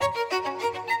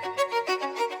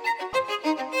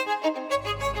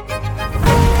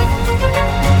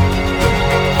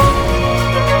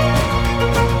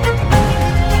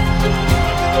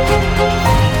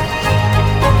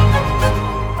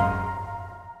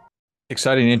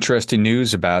Exciting, interesting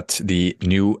news about the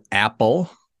new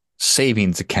Apple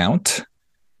savings account.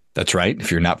 That's right. If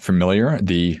you're not familiar,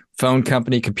 the phone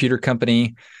company, computer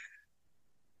company,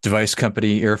 device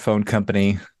company, earphone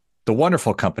company, the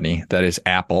wonderful company that is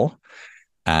Apple.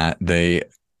 They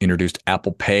introduced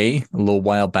Apple Pay a little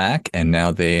while back, and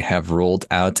now they have rolled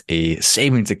out a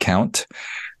savings account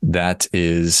that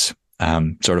is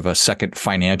sort of a second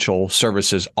financial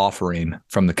services offering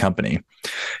from the company.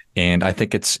 And I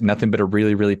think it's nothing but a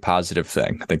really, really positive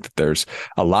thing. I think that there's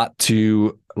a lot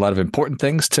of important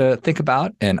things to think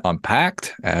about and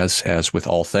unpack, as with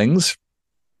all things.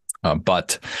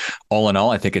 But all in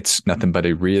all, I think it's nothing but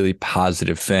a really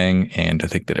positive thing, and I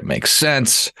think that it makes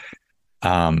sense.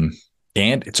 And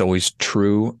it's always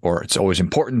true, or it's always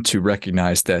important to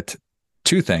recognize that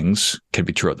two things can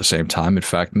be true at the same time. In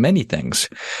fact, many things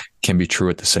can be true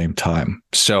at the same time.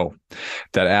 So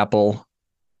that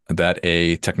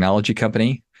a technology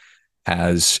company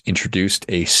has introduced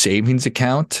a savings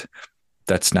account,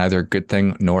 that's neither a good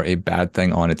thing nor a bad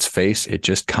thing on its face. It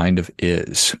just kind of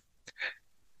is.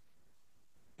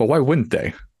 But why wouldn't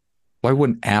they? Why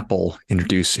wouldn't Apple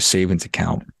introduce a savings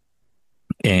account?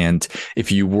 And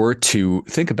if you were to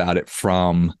think about it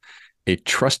from a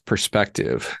trust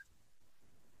perspective,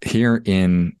 here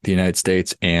in the United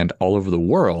States and all over the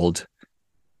world,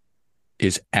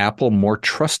 is Apple more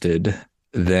trusted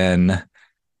than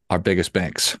our biggest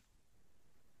banks?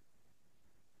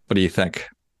 What do you think?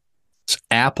 Is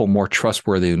Apple more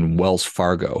trustworthy than Wells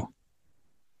Fargo?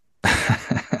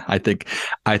 I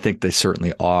think they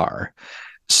certainly are.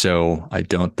 So I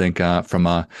don't think from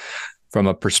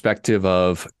a perspective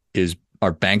of,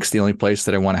 are banks the only place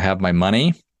that I want to have my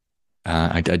money?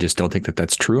 I just don't think that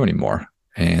that's true anymore.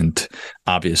 And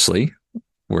obviously,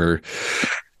 we're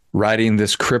riding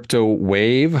this crypto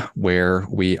wave where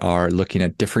we are looking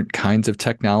at different kinds of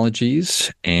technologies.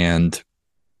 And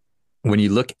when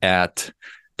you look at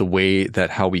the way that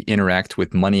how we interact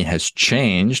with money has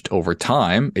changed over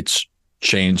time, it's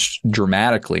changed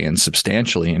dramatically and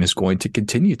substantially, and is going to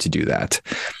continue to do that.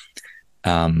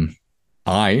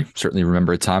 I certainly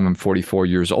remember a time, I'm 44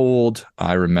 years old.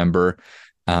 I remember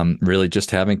really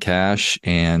just having cash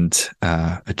and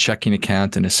a checking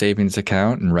account and a savings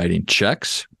account and writing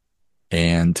checks.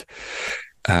 And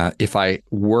if I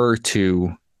were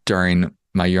to, during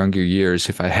my younger years,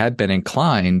 if I had been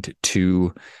inclined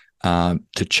to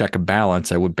check a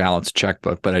balance, I would balance a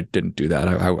checkbook, but I didn't do that.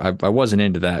 I wasn't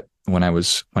into that when I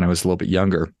was a little bit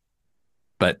younger.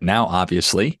 But now,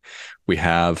 obviously, we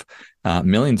have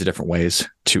millions of different ways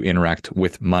to interact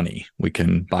with money. We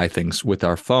can buy things with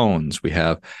our phones. We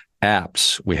have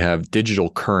apps. We have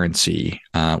digital currency.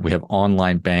 We have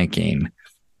online banking.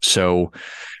 So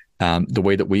the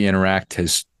way that we interact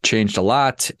has changed a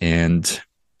lot, and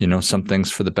some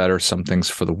things for the better, some things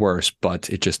for the worse, but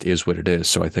it just is what it is.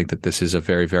 So I think that this is a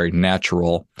very, very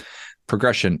natural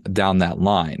progression down that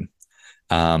line.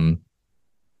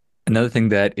 Another thing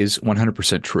that is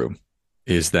 100% true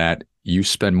is that you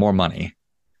spend more money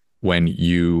when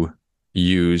you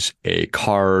use a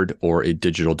card or a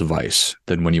digital device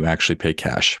than when you actually pay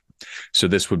cash. So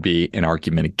this would be an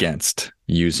argument against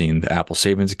using the Apple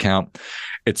Savings account.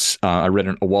 I read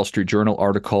a Wall Street Journal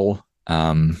article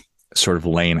sort of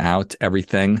laying out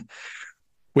everything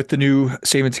with the new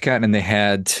savings account, and they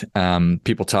had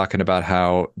people talking about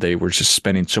how they were just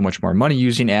spending so much more money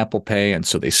using Apple Pay, and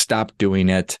so they stopped doing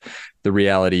it. The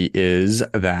reality is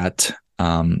that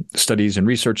studies and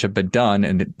research have been done,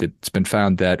 and it's been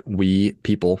found that we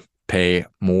people pay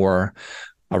more,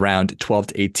 around 12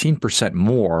 to 18%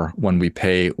 more when we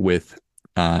pay with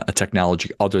a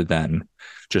technology other than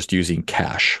just using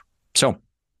cash. So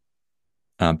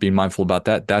being mindful about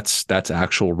that, that's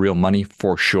actual real money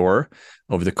for sure.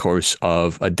 Over the course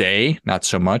of a day, not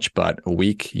so much, but a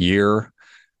week, year,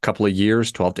 couple of years,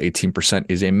 12 to 18%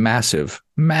 is a massive,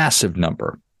 massive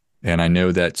number. And I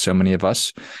know that so many of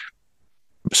us,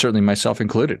 certainly myself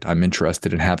included, I'm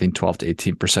interested in having 12 to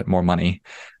 18% more money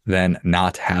than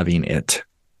not having it.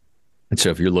 And so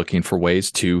if you're looking for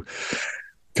ways to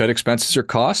cut expenses or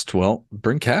cost, well,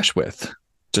 bring cash with.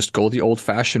 Just go the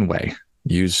old-fashioned way.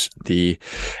 Use the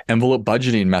envelope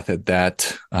budgeting method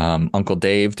that Uncle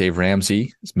Dave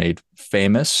Ramsey, has made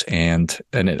famous, and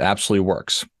it absolutely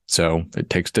works. So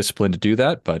it takes discipline to do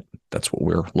that, but that's what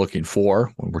we're looking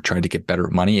for when we're trying to get better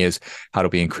at money, is how do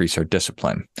we increase our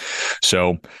discipline?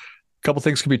 So a couple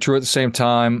things can be true at the same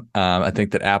time. I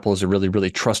think that Apple is a really, really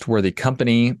trustworthy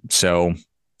company, so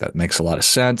that makes a lot of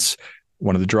sense.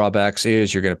 One of the drawbacks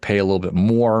is you're going to pay a little bit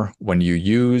more when you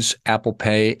use Apple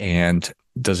Pay, and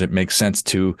does it make sense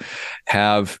to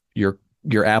have your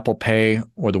your Apple Pay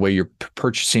or the way you're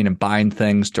purchasing and buying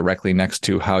things directly next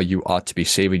to how you ought to be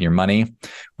saving your money,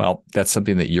 well, that's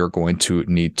something that you're going to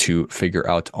need to figure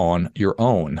out on your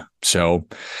own. So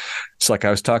it's like I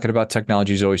was talking about,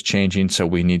 technology is always changing. So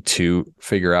we need to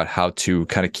figure out how to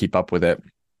kind of keep up with it.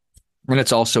 And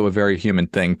it's also a very human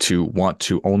thing to want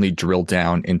to only drill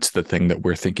down into the thing that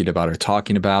we're thinking about or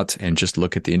talking about and just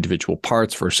look at the individual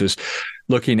parts versus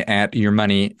looking at your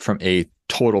money from a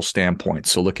total standpoint.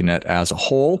 So looking at as a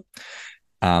whole,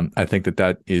 I think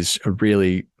that is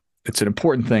it's an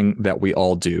important thing that we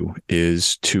all do,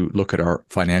 is to look at our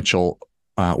financial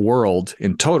world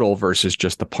in total versus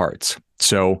just the parts.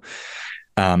 So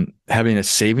having a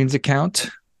savings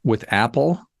account with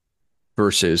Apple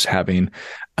versus having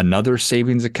another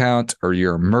savings account or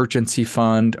your emergency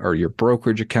fund or your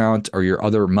brokerage account or your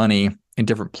other money in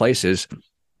different places,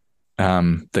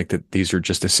 I think that these are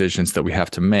just decisions that we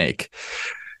have to make.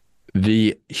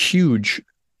 The huge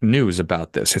news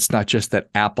about this, it's not just that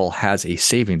Apple has a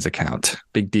savings account.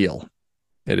 Big deal.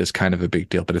 It is kind of a big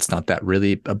deal, but it's not that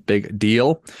really a big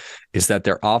deal, is that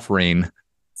they're offering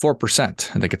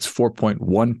 4%. I think it's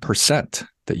 4.1%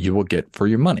 that you will get for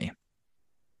your money.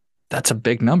 That's a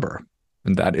big number.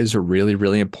 And that is a really,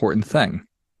 really important thing,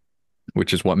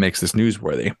 which is what makes this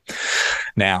newsworthy.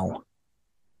 Now,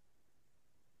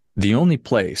 the only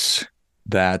place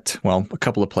that, well, a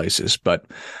couple of places, but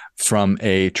from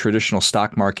a traditional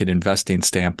stock market investing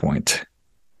standpoint,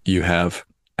 you have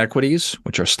equities,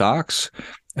 which are stocks,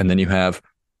 and then you have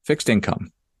fixed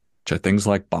income, which are things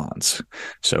like bonds.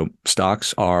 So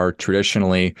stocks are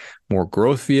traditionally more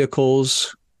growth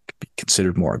vehicles, could be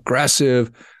considered more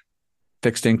aggressive.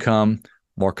 Fixed income,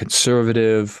 more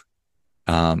conservative,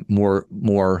 more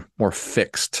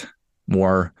fixed,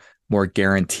 more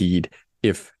guaranteed,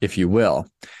 if you will.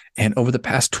 And over the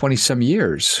past 20 some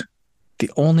years, the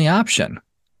only option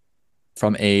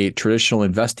from a traditional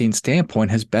investing standpoint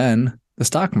has been the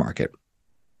stock market,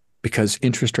 because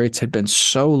interest rates had been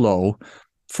so low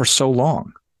for so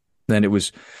long. Then it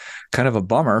was kind of a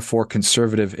bummer for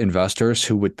conservative investors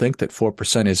who would think that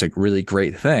 4% is a really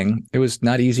great thing. It was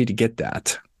not easy to get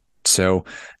that. So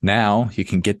now you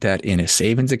can get that in a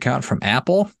savings account from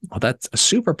Apple. Well, that's a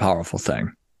super powerful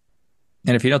thing.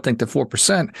 And if you don't think the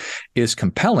 4% is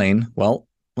compelling, well,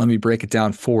 let me break it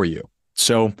down for you.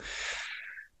 So,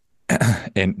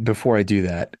 and before I do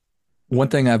that, one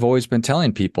thing I've always been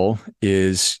telling people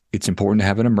is it's important to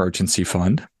have an emergency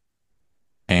fund.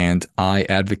 And I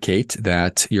advocate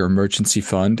that your emergency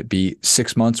fund be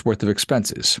 6 months worth of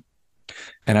expenses.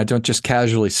 And I don't just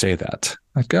casually say that.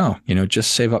 I go,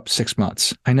 just save up 6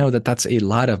 months. I know that that's a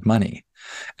lot of money.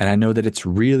 And I know that it's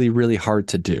really, really hard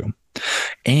to do.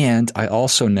 And I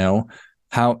also know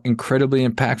how incredibly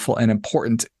impactful and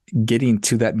important getting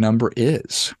to that number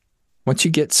is. Once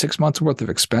you get 6 months worth of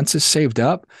expenses saved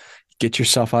up, get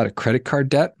yourself out of credit card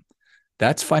debt,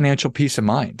 that's financial peace of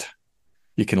mind.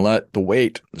 You can let the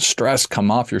weight, the stress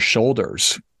come off your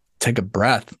shoulders. Take a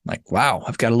breath. Like, wow,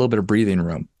 I've got a little bit of breathing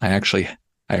room. I actually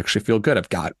feel good. I've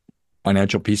got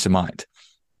financial peace of mind.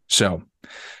 So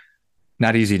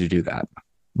not easy to do that,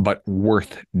 but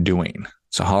worth doing.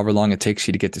 So however long it takes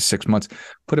you to get to 6 months,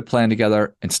 put a plan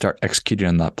together and start executing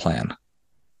on that plan.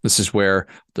 This is where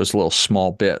those little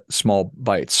small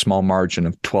bites, small margin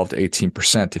of 12 to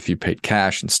 18% if you paid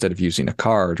cash instead of using a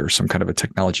card or some kind of a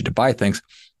technology to buy things.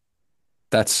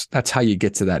 That's how you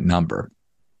get to that number.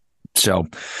 So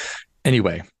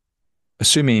anyway,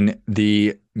 assuming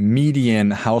the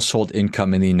median household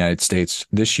income in the United States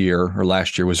this year or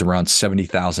last year was around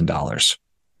 $70,000.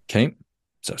 Okay.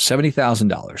 So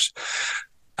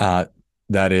 $70,000.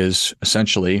 That is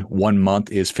essentially 1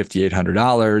 month is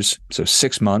 $5,800. So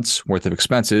 6 months worth of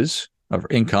expenses of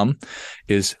income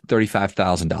is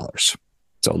 $35,000.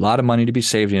 So a lot of money to be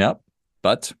saving up,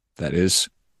 but that's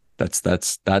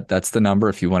the number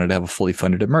if you wanted to have a fully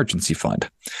funded emergency fund.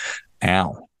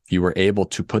 Now, if you were able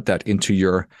to put that into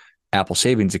your Apple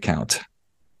savings account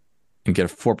and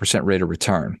get a 4% rate of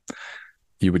return,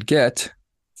 you would get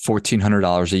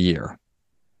 $1,400 a year.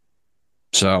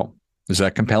 So is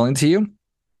that compelling to you?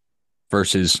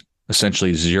 Versus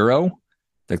essentially zero? I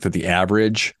think that the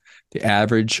average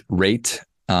rate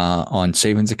on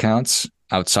savings accounts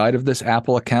outside of this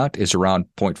Apple account is around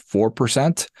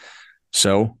 0.4%.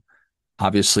 So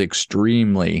obviously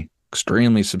extremely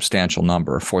substantial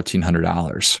number,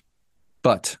 $1,400.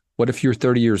 But what if you're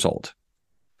 30 years old?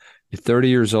 You're 30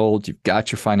 years old, you've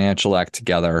got your financial act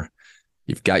together,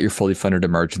 you've got your fully funded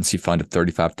emergency fund of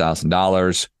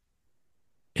 $35,000,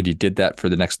 and you did that for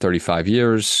the next 35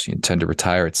 years, you intend to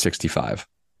retire at 65.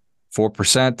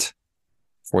 4%,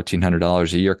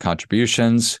 $1,400 a year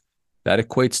contributions, That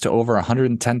equates to over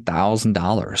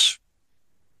 $110,000.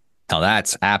 Now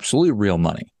that's absolutely real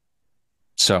money.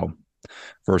 So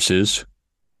versus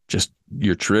just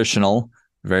your traditional,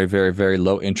 very, very, very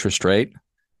low interest rate,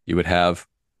 you would have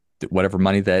whatever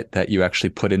money that you actually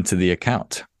put into the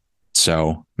account.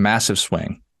 So massive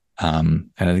swing. And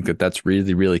I think that's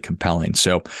really, really compelling.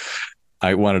 So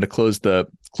I wanted to close the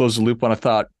loop on a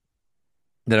thought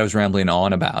that I was rambling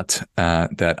on about,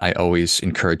 that I always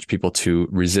encourage people to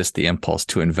resist the impulse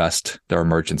to invest their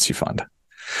emergency fund.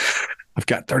 I've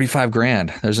got 35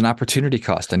 grand. There's an opportunity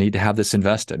cost. I need to have this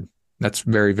invested. That's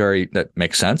that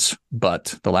makes sense.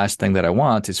 But the last thing that I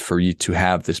want is for you to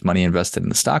have this money invested in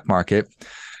the stock market,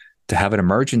 to have an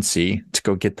emergency, to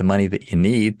go get the money that you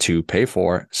need to pay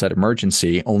for said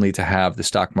emergency, only to have the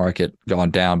stock market gone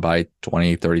down by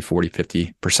 20, 30, 40,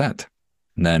 50%.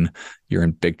 And then you're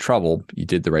in big trouble. You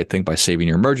did the right thing by saving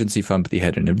your emergency fund, but you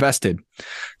hadn't invested.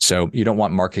 So you don't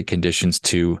want market conditions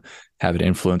to have an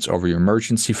influence over your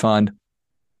emergency fund.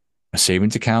 A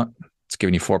savings account, it's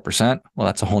giving you 4%. Well,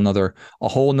 that's a whole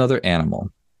nother animal,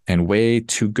 and way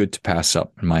too good to pass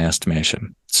up in my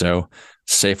estimation. So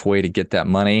safe way to get that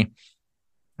money.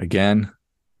 Again,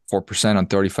 4% on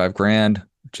 35 grand,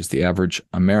 which is the average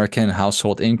American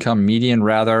household income, median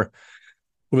rather,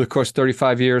 over the course of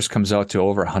 35 years comes out to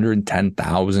over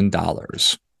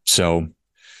 $110,000. So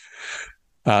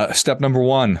step number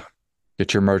one,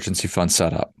 get your emergency fund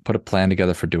set up. Put a plan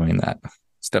together for doing that.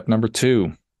 Step number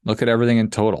two, look at everything in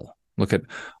total. Look at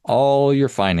all your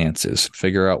finances.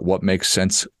 Figure out what makes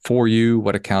sense for you,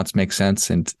 what accounts make sense.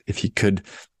 And if you could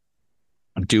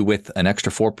do with an extra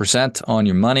 4% on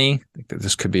your money, I think that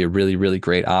this could be a really, really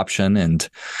great option. And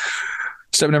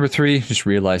step number three, just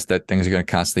realize that things are going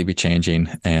to constantly be changing,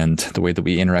 and the way that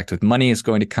we interact with money is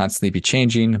going to constantly be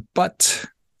changing, but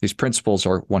these principles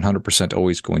are 100%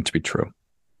 always going to be true.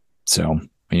 So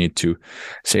we need to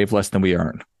save less than we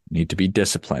earn. We need to be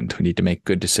disciplined. We need to make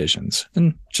good decisions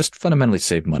and just fundamentally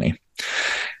save money.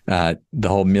 The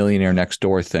whole Millionaire Next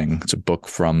Door thing, it's a book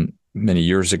from many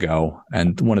years ago.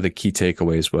 And one of the key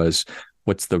takeaways was,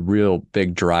 what's the real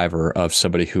big driver of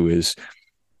somebody who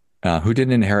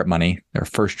didn't inherit money, they're a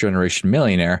first generation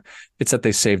millionaire? It's that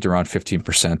they saved around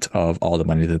 15% of all the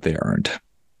money that they earned.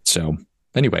 So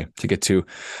anyway, to get to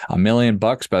 $1 million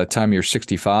by the time you're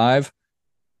 65,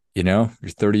 you're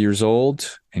 30 years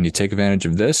old and you take advantage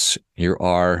of this, you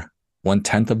are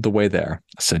 1/10 of the way there,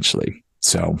 essentially.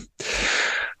 So,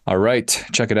 all right,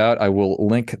 check it out. I will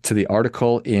link to the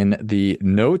article in the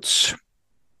notes.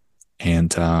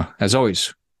 And as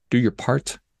always, do your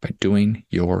part by doing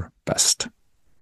your best.